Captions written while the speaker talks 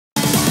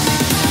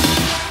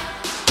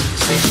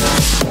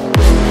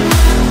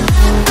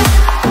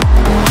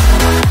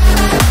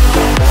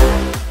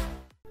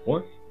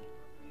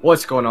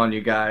What's going on,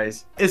 you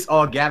guys? It's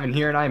all Gavin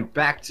here, and I'm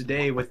back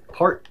today with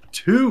part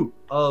 2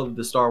 of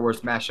the Star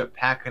Wars mashup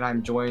pack, and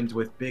I'm joined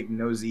with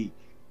Bignosie,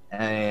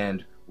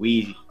 and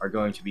we are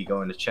going to be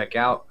going to check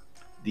out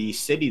the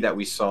city that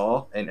we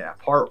saw in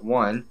part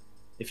 1.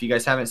 If you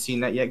guys haven't seen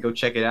that yet, go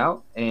check it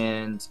out,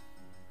 and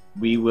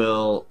we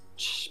will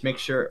make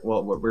sure.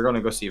 Well, we're going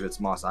to go see if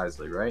it's Mos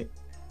Eisley, right?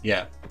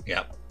 Yeah.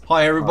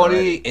 Hi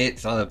everybody, right.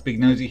 It's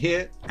Bignosie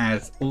here.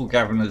 As all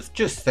Gavin has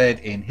just said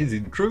in his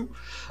intro,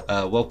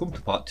 welcome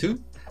to part 2.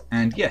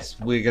 And yes,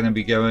 we're going to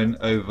be going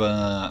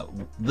over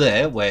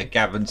there where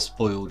Gavin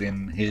spoiled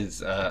in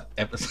his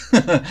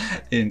episode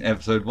in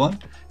episode 1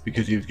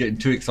 because he was getting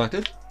too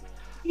excited.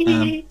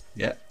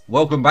 Yeah,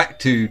 welcome back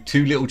to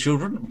two little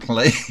children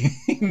playing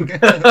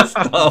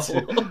Star Wars.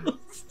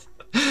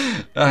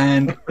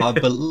 And I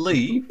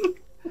believe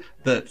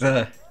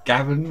that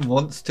Gavin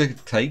wants to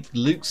take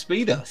Luke's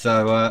speeder,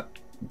 so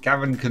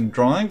Gavin can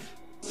drive.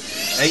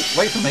 Hey,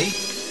 wait for me.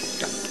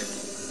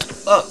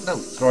 Oh no,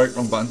 sorry,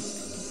 wrong button.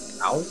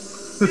 Ow.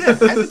 Yeah,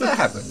 how did that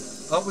happen?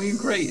 Aren't we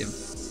creative?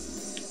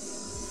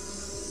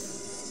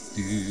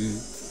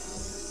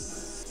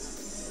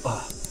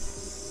 Oh.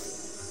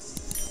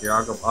 Here,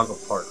 I'll go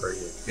park right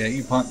here. Yeah,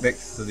 you park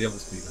next to the other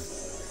speeder.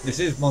 This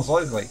is Mos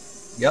Eisley.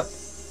 Yep.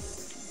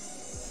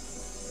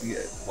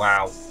 Yeah.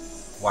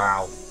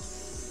 Wow.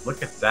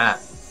 Look at that.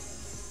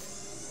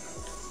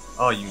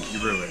 Oh, you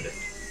ruined it.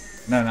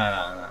 No,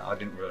 I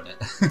didn't ruin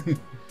it.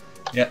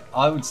 Yeah,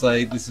 I would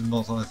say this is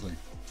Mos Eisley.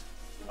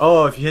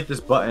 Oh, if you hit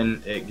this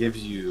button, it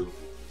gives you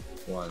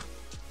one.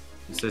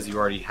 It says you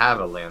already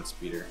have a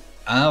Landspeeder.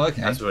 Oh,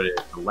 okay. That's what it is,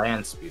 a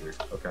Landspeeder.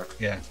 Okay.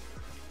 Yeah.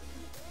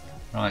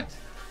 Right.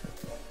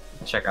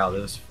 Check out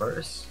this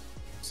first.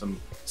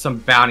 Some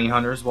bounty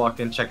hunters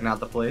walking, checking out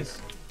the place.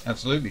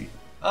 Absolutely.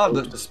 Oh,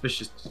 the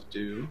suspicious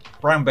stew.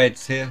 brown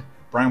beds here.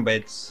 Brown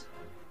beds.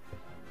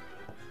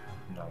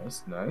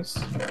 Nice.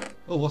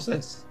 Oh, what's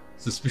this?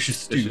 Suspicious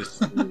stew.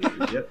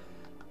 Yep.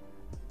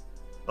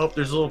 Oh,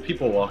 there's little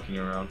people walking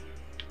around.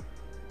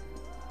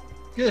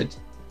 Good.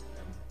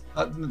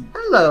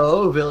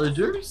 Hello,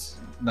 villagers.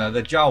 No,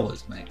 they're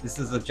Jawas, mate. This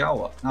is a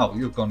Jawa. Oh,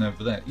 you've gone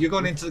over there. You've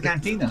gone into the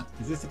cantina.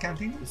 Is this the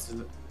cantina?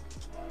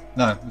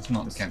 No, it's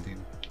not the cantina.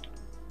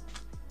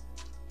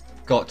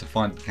 Got to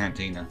find the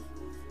cantina.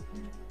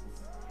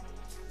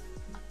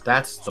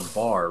 That's the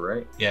bar,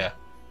 right? Yeah,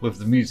 with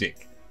the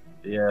music.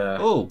 Yeah.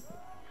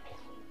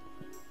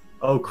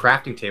 Oh,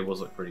 crafting tables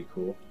look pretty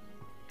cool.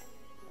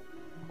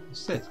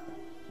 what's this?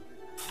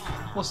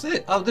 What's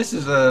it? Oh, this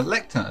is a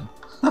lectern.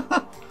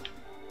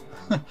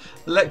 The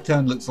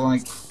lectern looks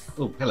like.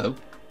 Oh, hello.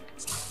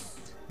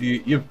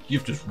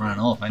 You've just ran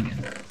off, haven't you?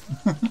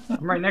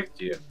 I'm right next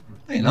to you.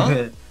 No, you're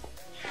not.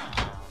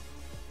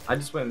 I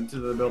just went into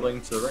the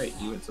building to the right.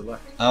 You went to the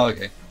left. Oh,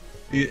 okay.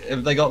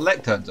 Have they got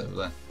lecterns over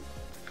there?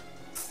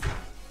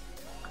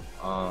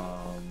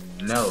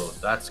 No,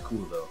 that's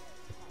cool though.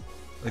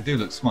 They do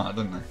look smart,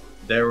 don't they?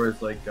 There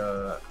was like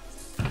a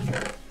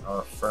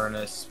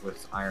furnace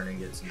with iron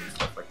ingots and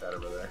stuff like that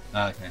over there.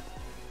 Ah, okay.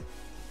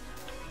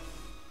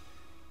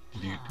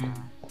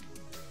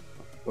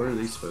 What are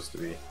these supposed to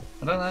be?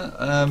 I don't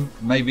know.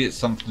 Maybe it's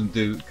something to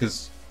do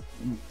because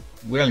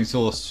we only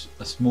saw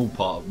a small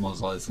part of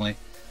Mos Eisley.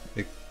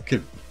 It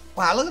could.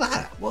 Wow! Look at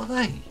that. What are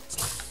they?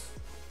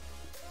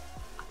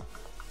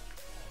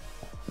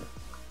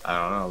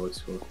 I don't know. It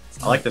looks cool.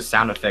 I like the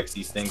sound effects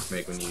these things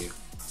make when you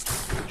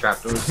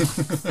trap doors.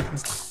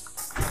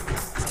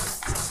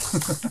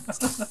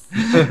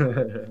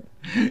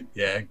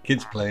 Yeah,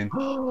 kids playing.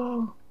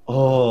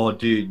 Oh,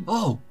 dude.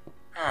 Oh,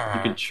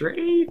 you can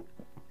trade.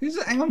 who's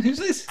that? Hang on, who's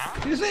this?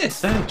 Who's this?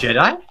 Is that a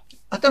Jedi?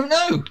 I don't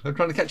know. I'm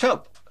trying to catch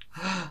up.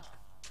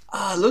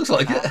 Ah, looks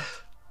like it.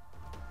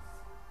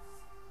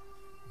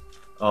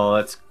 Oh,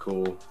 that's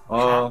cool.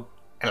 Oh,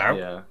 Hello.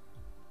 yeah.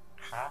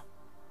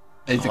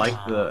 He's I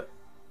like the.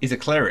 He's a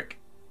cleric.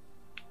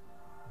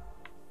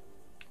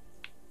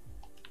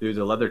 Dude,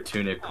 the leather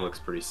tunic looks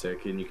pretty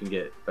sick, and you can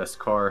get best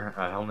car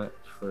helmet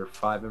for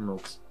 5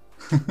 emeralds.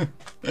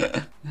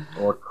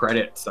 Or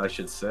credits, I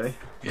should say.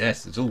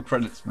 Yes, it's all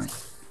credits, mate.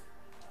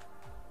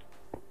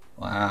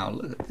 Wow,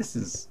 look, this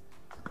is.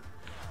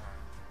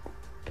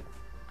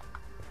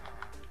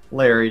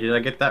 Larry, did I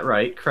get that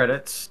right?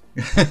 Credits.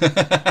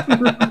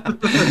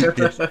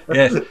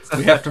 yes,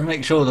 we have to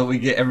make sure that we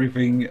get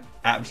everything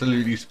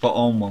absolutely spot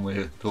on when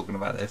we're talking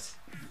about this.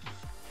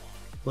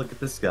 Look at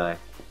this guy.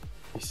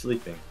 He's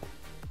sleeping.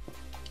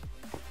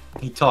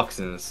 He talks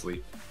in his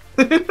sleep.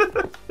 These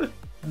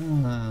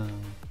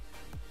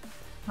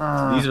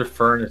are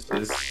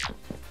furnaces.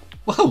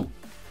 Whoa!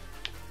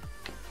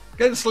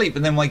 Go to sleep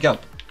and then wake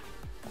up.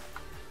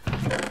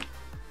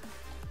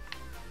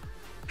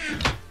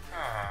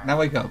 Now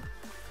wake up.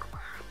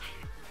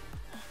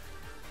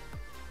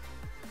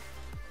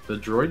 The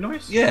droid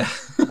noise? Yeah.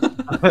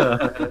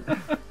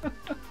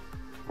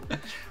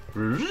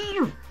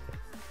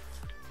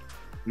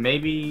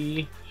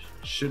 Maybe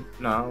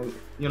No,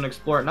 you want to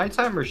explore at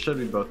nighttime, or should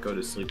we both go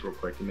to sleep real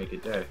quick and make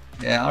it day?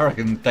 Yeah, I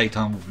reckon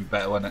daytime would be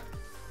better, wouldn't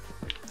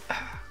it?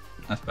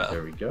 That's better.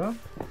 There we go.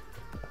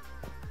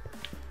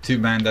 Two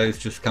Mandos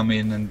just come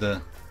in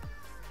and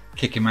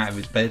kick him out of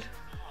his bed.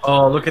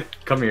 Oh, look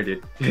at... Come here,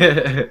 dude.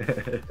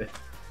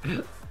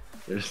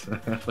 There's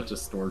a bunch of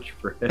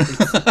stormtrooper heads.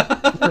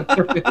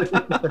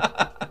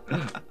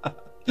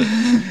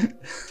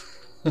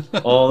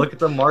 Oh, look at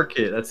the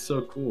market. That's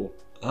so cool.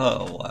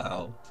 Oh,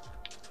 wow.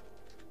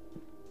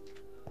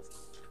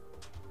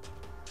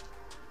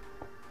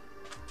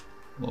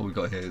 What we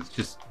got here is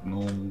just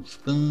normal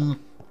stuff.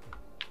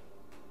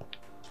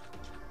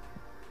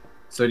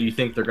 So do you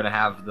think they're going to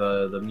have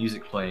the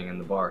music playing in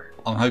the bar?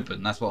 I'm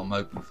hoping. That's what I'm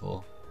hoping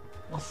for.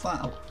 What's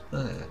that up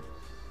there?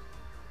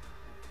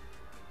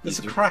 There's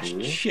a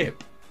crashed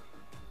ship.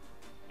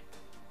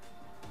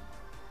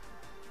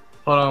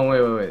 Hold on,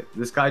 wait.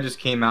 This guy just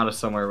came out of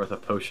somewhere with a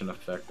potion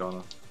effect on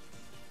him.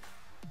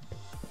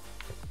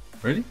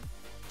 Really?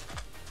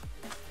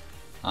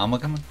 Am I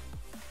coming?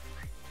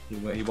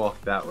 He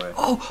walked that way.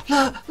 Oh,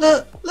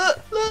 look!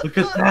 Look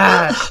at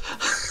that!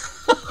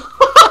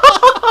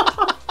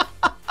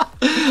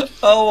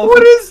 Oh,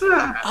 what is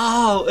that?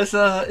 Oh, it's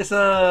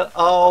a,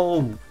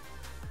 oh,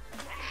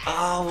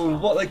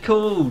 what are they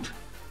called?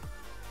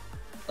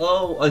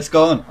 Oh, it's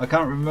gone. I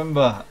can't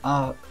remember.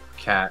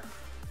 Cat.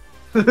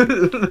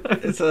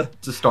 It's a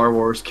Star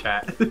Wars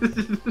cat.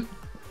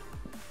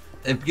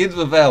 It begins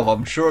with L.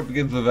 I'm sure it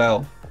begins with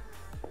L.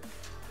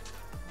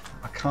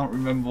 I can't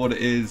remember what it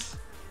is.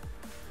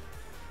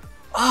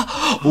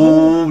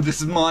 Oh, this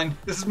is mine.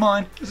 This is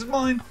mine. This is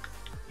mine.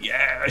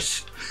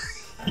 Yes.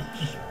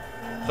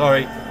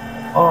 Sorry.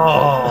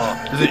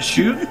 Oh, does it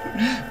shoot?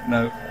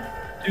 No.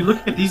 Dude,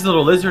 look at these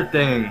little lizard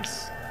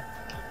things.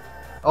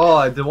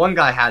 Oh, the one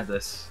guy had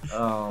this. He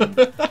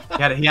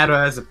had it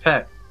as a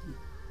pet.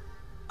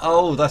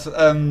 Oh, that's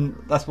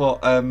what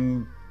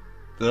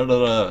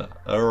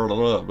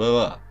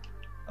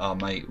Oh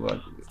mate,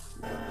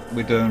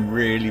 we're doing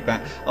really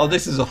bad. Oh,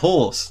 this is a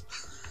horse.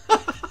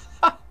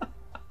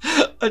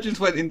 I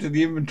just went into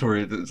the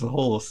inventory and it's a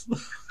horse.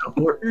 A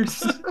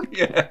horse?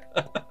 Yeah.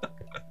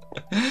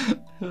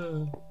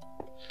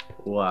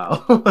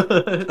 Wow.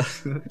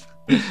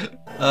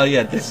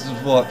 Yeah, this is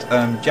what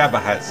Jabba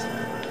has.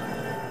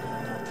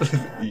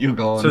 You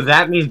go on. So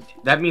that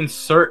means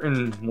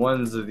certain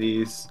ones of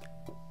these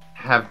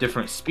have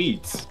different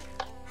speeds.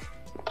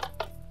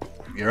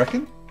 You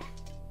reckon?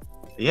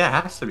 Yeah,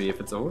 it has to be if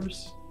it's a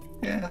horse.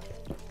 Yeah.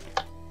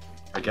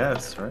 I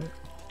guess, right?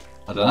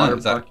 I don't know.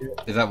 Is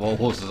that what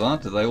horses are?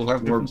 Do they all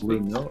have More different blue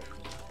speeds? milk.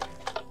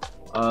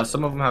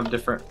 Some of them have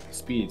different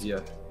speeds,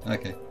 yeah.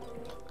 Okay.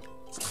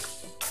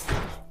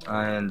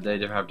 And they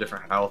have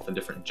different health and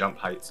different jump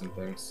heights and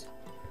things.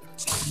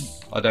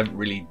 I don't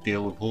really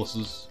deal with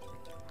horses.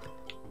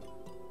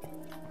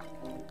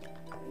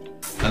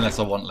 Unless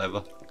I want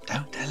leather.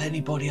 Don't tell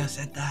anybody I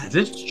said that. Is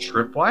this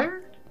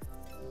tripwire?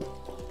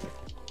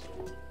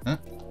 Huh?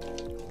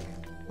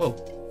 Oh.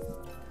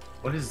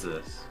 What is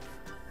this?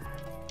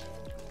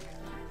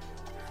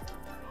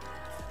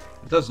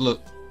 It does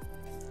look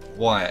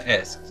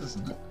wire-esque,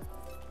 doesn't it?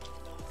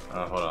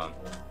 Oh, hold on.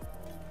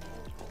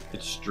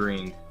 It's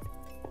string.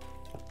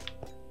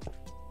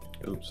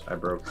 Oops, I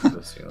broke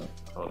the ceiling.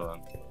 Hold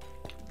on.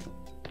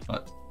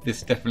 But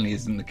this definitely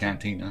isn't the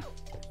cantina.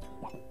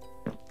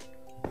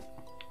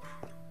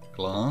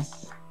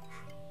 Glass.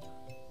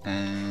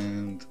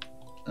 And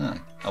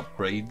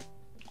upgrade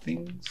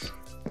things.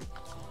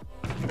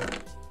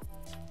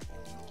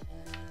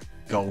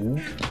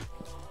 Gold.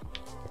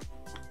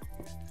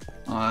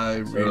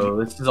 So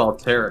this is all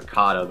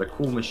terracotta. The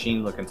cool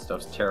machine looking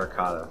stuff's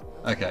terracotta.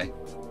 Okay.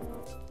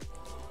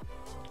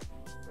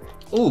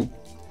 Ooh,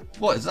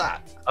 what is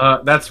that?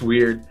 That's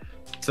weird.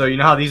 So you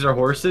know how these are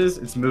horses?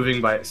 It's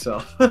moving by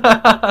itself.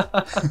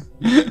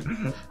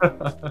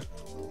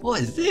 What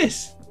is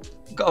this?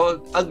 Got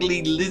an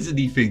ugly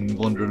lizardy thing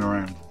wandering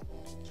around.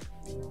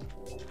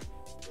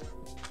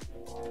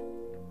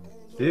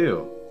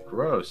 Ew,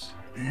 gross.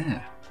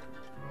 Yeah.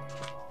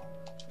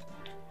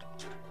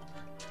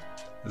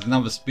 There's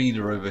another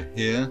speeder over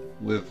here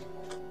with...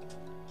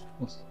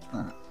 What's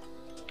that?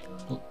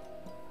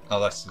 Oh,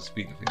 that's the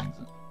speeder thing,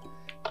 isn't it?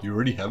 You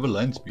already have a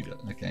Landspeeder.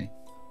 Okay.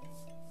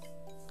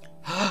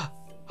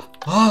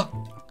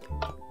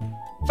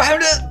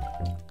 Found it!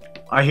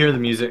 I hear the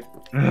music.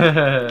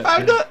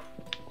 Found it!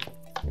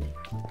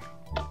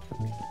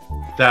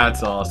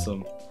 That's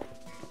awesome.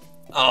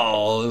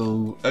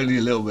 Oh, only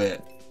a little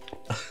bit.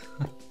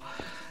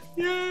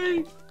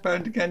 Yay!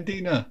 Found the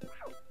cantina.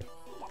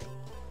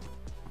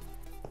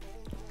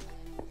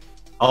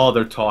 Oh,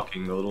 they're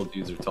talking. The little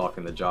dudes are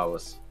talking. The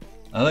Jawas.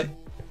 Are they?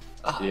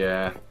 Oh.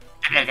 Yeah.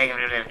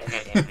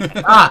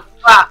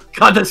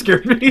 God, that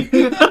scared me.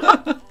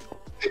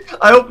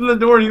 I opened the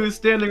door and he was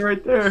standing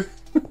right there.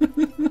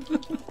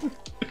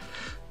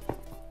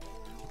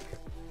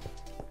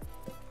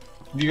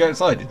 You go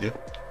outside, did you?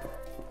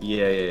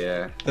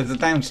 Yeah. There's a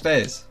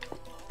downstairs.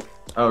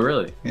 Oh,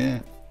 really?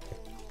 Yeah.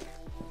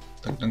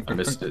 I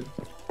missed it.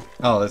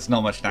 Oh, there's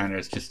not much down there.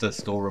 It's just a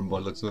storeroom by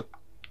the looks of it.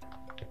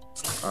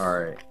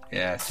 Alright.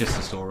 Yeah, it's just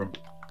a storeroom.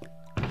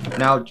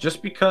 Now,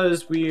 just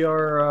because we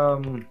are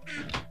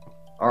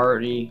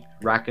already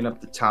racking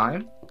up the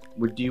time,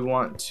 would you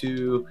want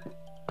to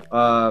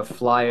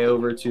fly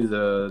over to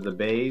the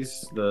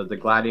bays, the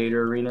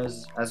gladiator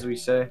arenas, as we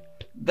say?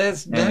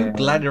 There's no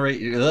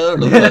gladiator.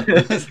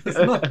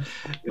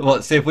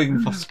 What? See if we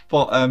can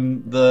spot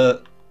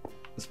the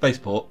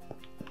spaceport.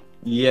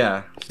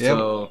 Yeah. Yeah.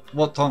 So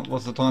what time?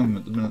 What's the time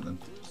at the minute then?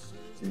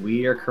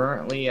 we are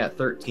currently at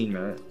 13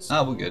 minutes.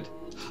 Oh, we're good.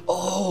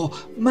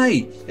 Oh,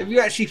 mate, have you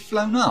actually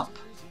flown up?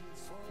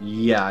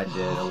 Yeah, I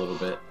did a little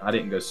bit. I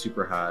didn't go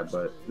super high,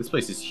 but this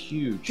place is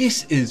huge.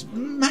 This is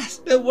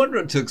massive. No wonder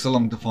it took so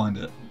long to find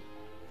it.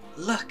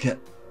 Look at.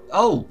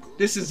 Oh,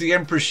 this is the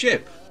Emperor's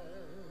ship.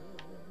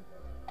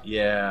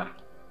 Yeah.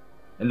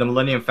 And the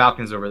Millennium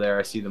Falcon's over there.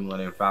 I see the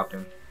Millennium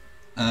Falcon.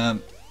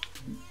 Um.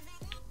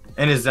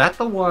 And is that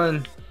the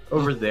one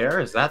over there?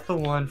 Is that the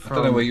one from I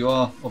don't know where you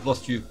are. I've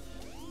lost you.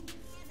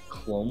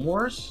 Clone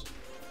Wars?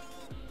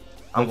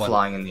 I'm What one?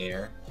 flying in the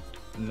air.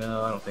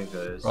 No, I don't think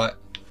that is. Right.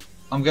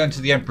 I'm going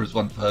to the Emperor's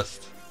one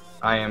first.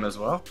 I am as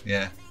well.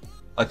 Yeah.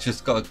 I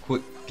just got a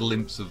quick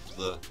glimpse of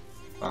the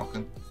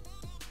Falcon.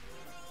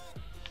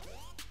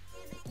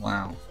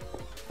 Wow.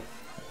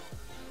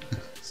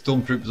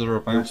 Stormtroopers are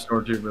about. There's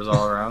stormtroopers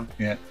all around.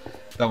 Yeah.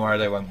 Don't worry,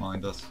 they won't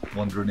mind us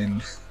wandering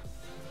in.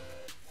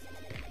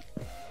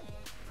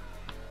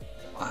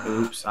 Wow.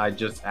 Oops, I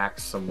just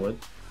axed some wood.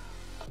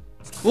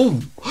 Oh!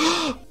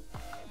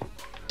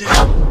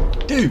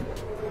 Dude!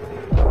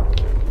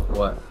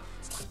 What?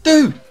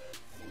 Dude!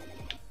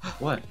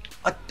 What?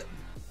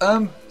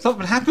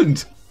 Something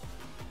happened.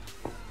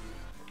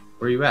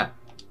 Where you at?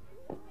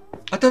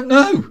 I don't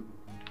know.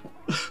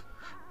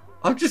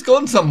 I've just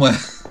gone somewhere.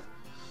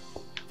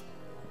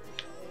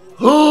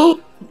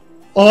 Oh!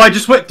 I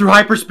just went through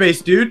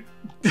hyperspace, dude.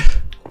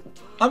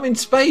 I'm in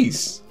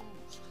space.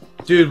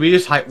 Dude, we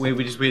just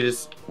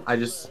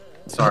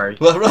sorry.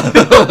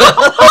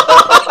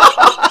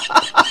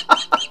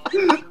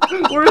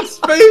 We're in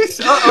space.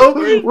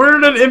 Uh-oh. We're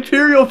in an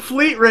Imperial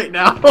fleet right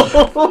now.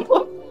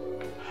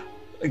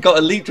 I got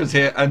elytras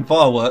here and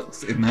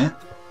fireworks in there.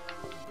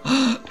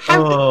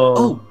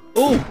 Oh.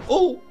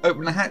 Oh!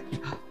 Open the hatch.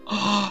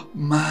 Oh,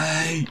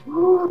 mate.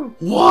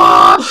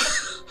 What?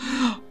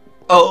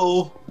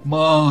 Oh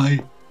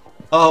my.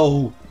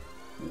 Oh.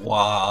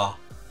 Wow.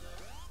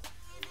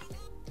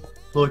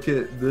 Look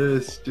at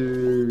this,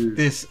 dude.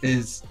 This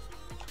is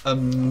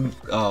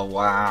oh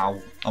wow.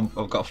 I've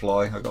got to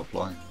fly. I've got to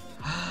fly.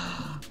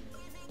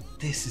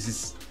 This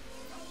is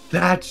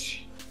That's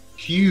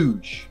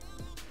huge.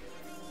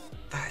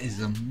 that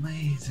is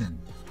amazing.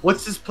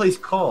 What's this place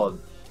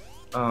called?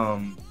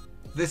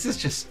 This is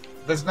just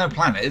there's no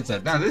planet, is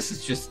there? No, this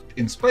is just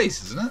in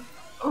space, isn't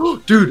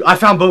it? Dude, I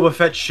found Boba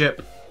Fett's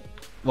ship.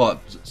 What?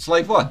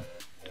 Slave one?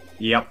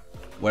 Yep.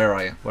 Where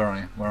are you? Where are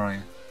you? Where are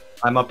you?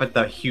 I'm up at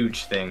the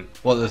huge thing.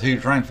 What, the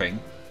huge round thing?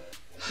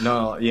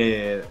 No,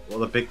 yeah. Well,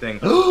 the big thing.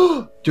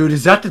 Dude,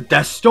 is that the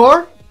Death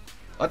Star?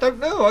 I don't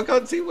know. I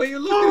can't see where you're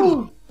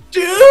looking.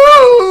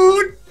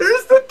 Dude,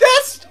 there's the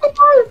Death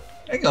Star.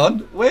 Hang on.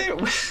 Where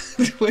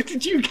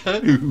did you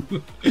go?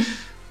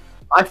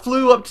 I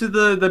flew up to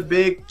the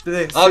big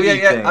thing. Oh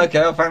yeah.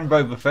 Okay, I found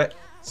Boba Fett.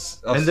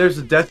 And there's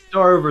a Death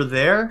Star over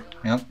there.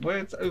 Hang on.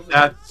 Where's over?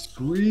 That's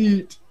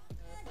sweet.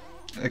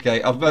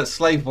 Okay, I've got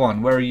Slave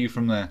One. Where are you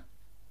from there?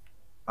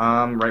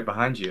 Right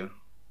behind you.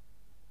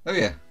 Oh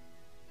yeah.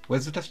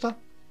 Where's the Death Star?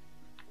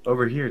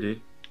 Over here,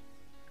 dude.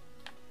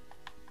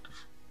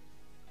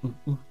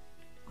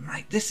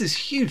 Mate, this is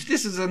huge.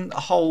 This is a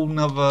whole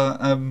nother.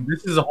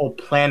 This is a whole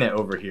planet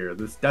over here.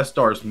 This Death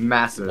Star is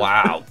massive.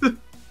 Wow.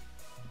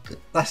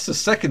 That's the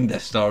second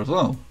Death Star as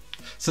well.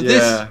 So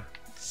Yeah.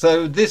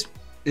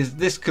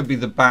 this could be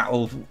the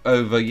battle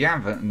over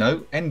Yavin.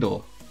 No,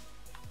 Endor.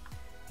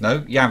 No,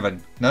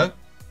 Yavin. No,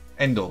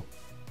 Endor.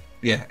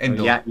 Yeah,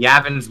 Endor. Yeah,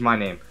 Yavin's my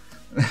name.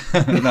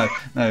 no.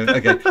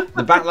 Okay.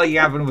 The Battle of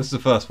Yavin was the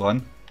first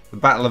one. The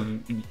Battle of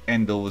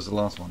Endor was the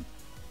last one.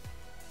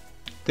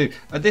 Dude,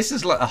 this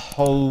is like a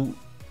whole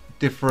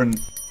different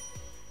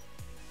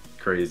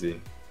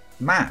Crazy.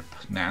 map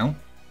now.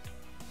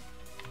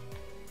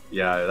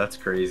 Yeah, that's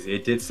crazy.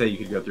 It did say you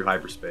could go through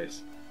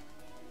hyperspace.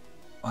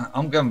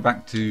 I'm going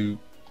back to.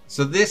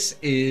 So this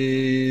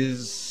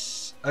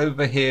is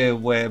over here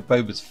where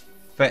Boba's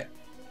Fett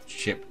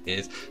ship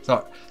is.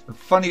 So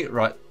funny,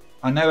 right?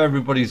 I know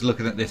everybody's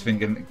looking at this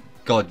thinking,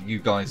 "God, you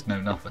guys know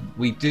nothing."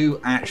 We do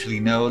actually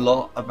know a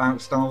lot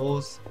about Star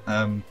Wars.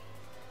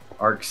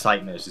 Our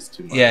excitement is just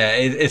too much. Yeah,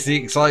 it's the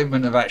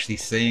excitement of actually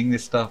seeing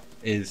this stuff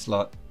is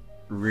like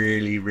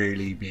really,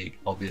 really big.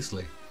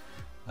 Obviously,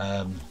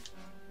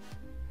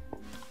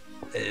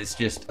 it's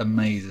just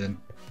amazing.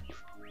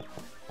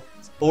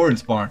 It's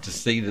awe-inspiring to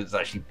see that it's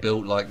actually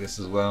built like this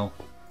as well.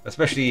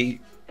 Especially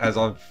as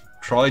I've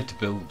tried to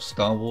build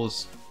Star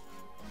Wars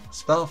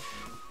stuff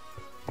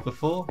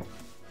before,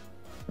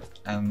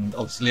 and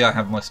obviously I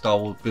have my Star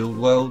Wars build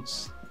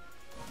worlds.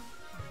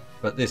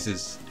 But this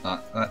is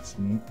that's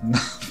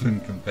nothing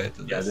compared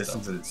to this. Yeah, this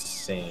stuff. is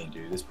insane,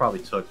 dude. This probably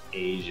took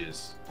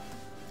ages.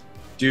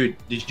 Dude,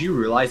 did you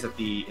realize that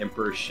the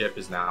Emperor's ship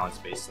is now in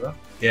space though?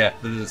 Yeah,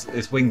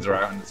 its wings are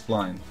out and it's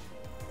flying.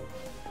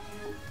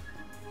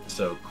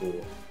 So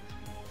cool.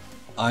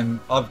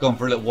 I've gone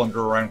for a little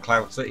wander around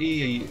Cloud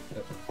City.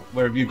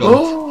 Where have you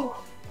gone?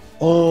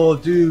 Oh,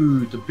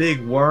 dude, the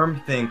big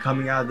worm thing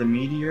coming out of the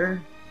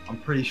meteor.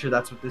 I'm pretty sure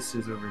that's what this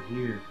is over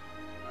here.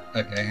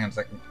 Okay, hang on a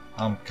second.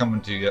 I'm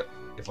coming to you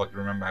if I can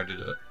remember how to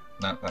do it.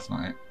 No, that's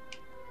not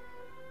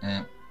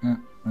it.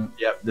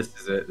 Yep, this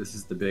is it. This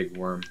is the big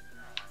worm.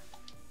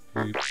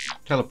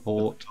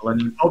 Teleport.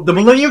 Oh, the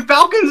Millennium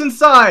Falcon's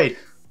inside!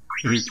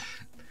 Wait.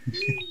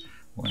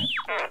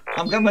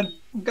 I'm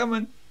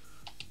coming.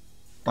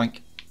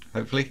 Boink.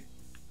 Hopefully.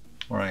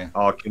 Where are you?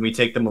 Oh, can we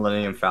take the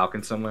Millennium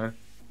Falcon somewhere?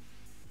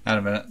 Hang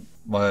on a minute.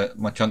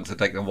 My chunks are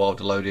taking a while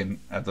to load in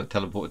as I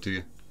teleport to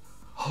you.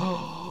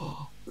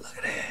 Oh, look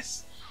at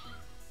this.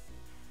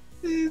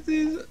 This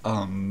is...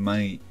 Oh,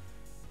 mate.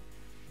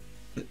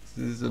 This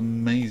is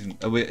amazing.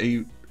 Are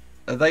they...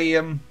 They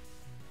are.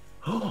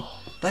 Oh.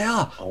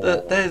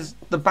 There's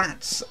the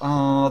bats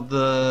are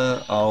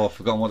the... Oh, I've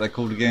forgotten what they're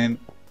called again.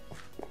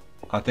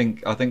 I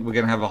think we're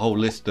gonna have a whole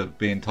list of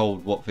being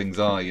told what things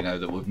are, you know,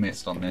 that we've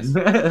missed on this.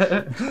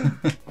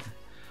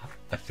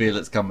 I feel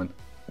it's coming.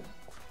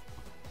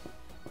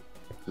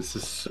 This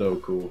is so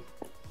cool.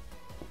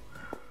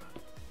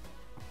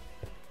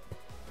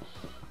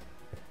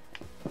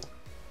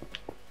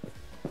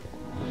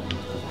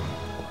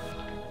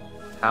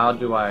 How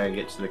do I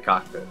get to the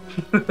cockpit?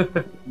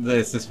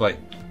 This way.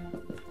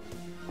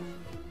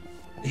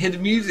 Hear the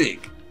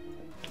music.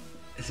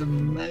 It's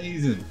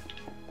amazing.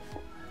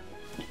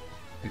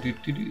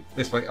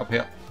 This way, up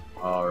here.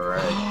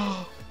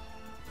 Alright.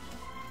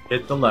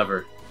 Hit the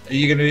lever. Are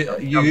you gonna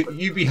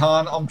you be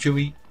Han, I'm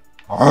Chewie.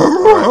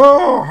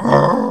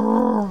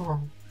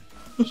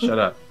 Shut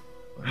up.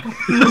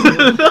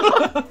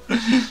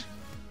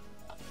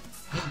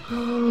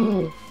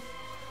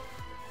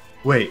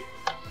 Wait.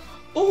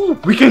 Oh,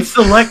 we can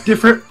select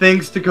different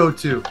things to go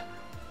to.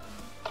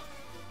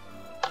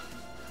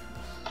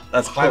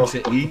 That's Cloud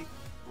City.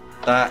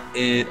 That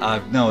is... I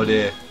have no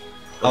idea.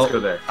 Let's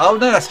go there. Oh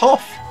no, that's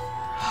Hoth.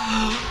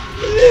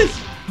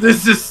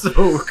 This is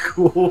so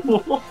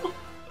cool.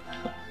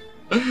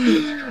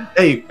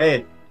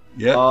 Hey.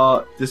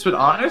 Yeah. This would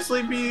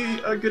honestly be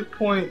a good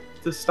point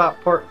to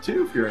stop part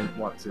 2 if you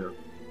want to.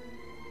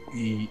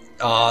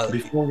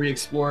 Before we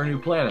explore a new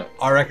planet.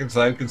 I reckon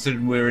so,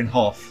 considering we're in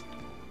Hoth.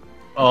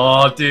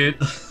 Oh,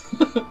 dude.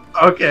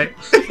 Okay.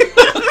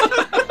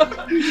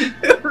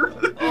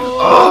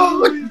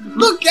 Oh,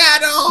 look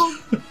at him!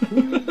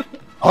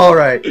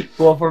 Alright,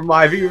 well, for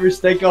my viewers,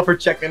 thank y'all for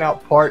checking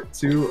out part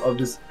 2 of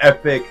this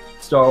epic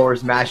Star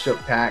Wars mashup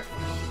pack.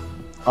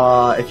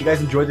 If you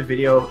guys enjoyed the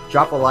video,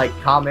 drop a like,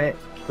 comment,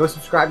 go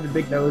subscribe to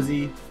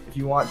Bignosie if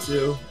you want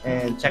to,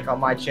 and check out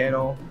my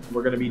channel.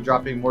 We're going to be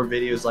dropping more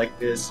videos like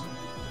this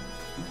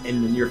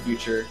in the near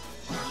future,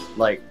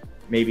 like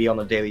maybe on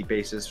a daily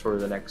basis for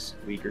the next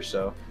week or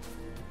so,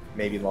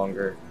 maybe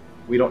longer.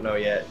 We don't know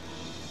yet.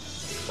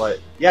 But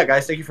yeah,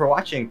 guys, thank you for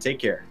watching. Take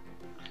care.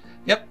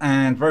 Yep,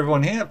 and for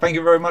everyone here, thank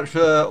you very much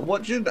for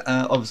watching.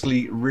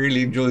 Obviously,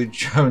 really enjoyed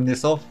showing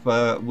this off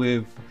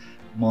with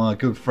my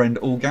good friend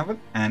Gavin.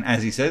 And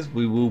as he says,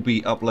 we will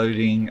be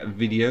uploading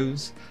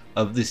videos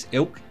of this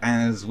ilk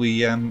as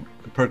we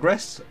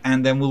progress,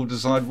 and then we'll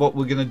decide what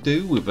we're going to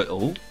do with it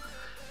all.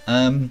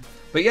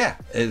 But yeah,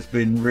 it's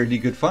been really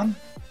good fun.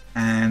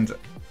 And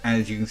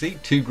as you can see,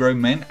 2 grown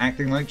men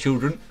acting like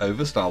children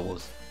over Star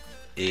Wars.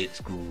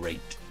 It's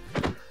great.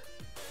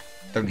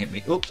 Don't hit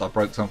me. Oops, I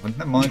broke something.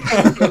 Never mind.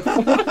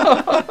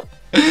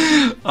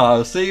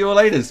 I'll see you all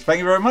later. Thank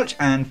you very much,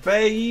 and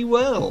fare ye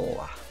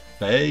well.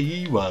 Fare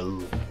ye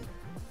well.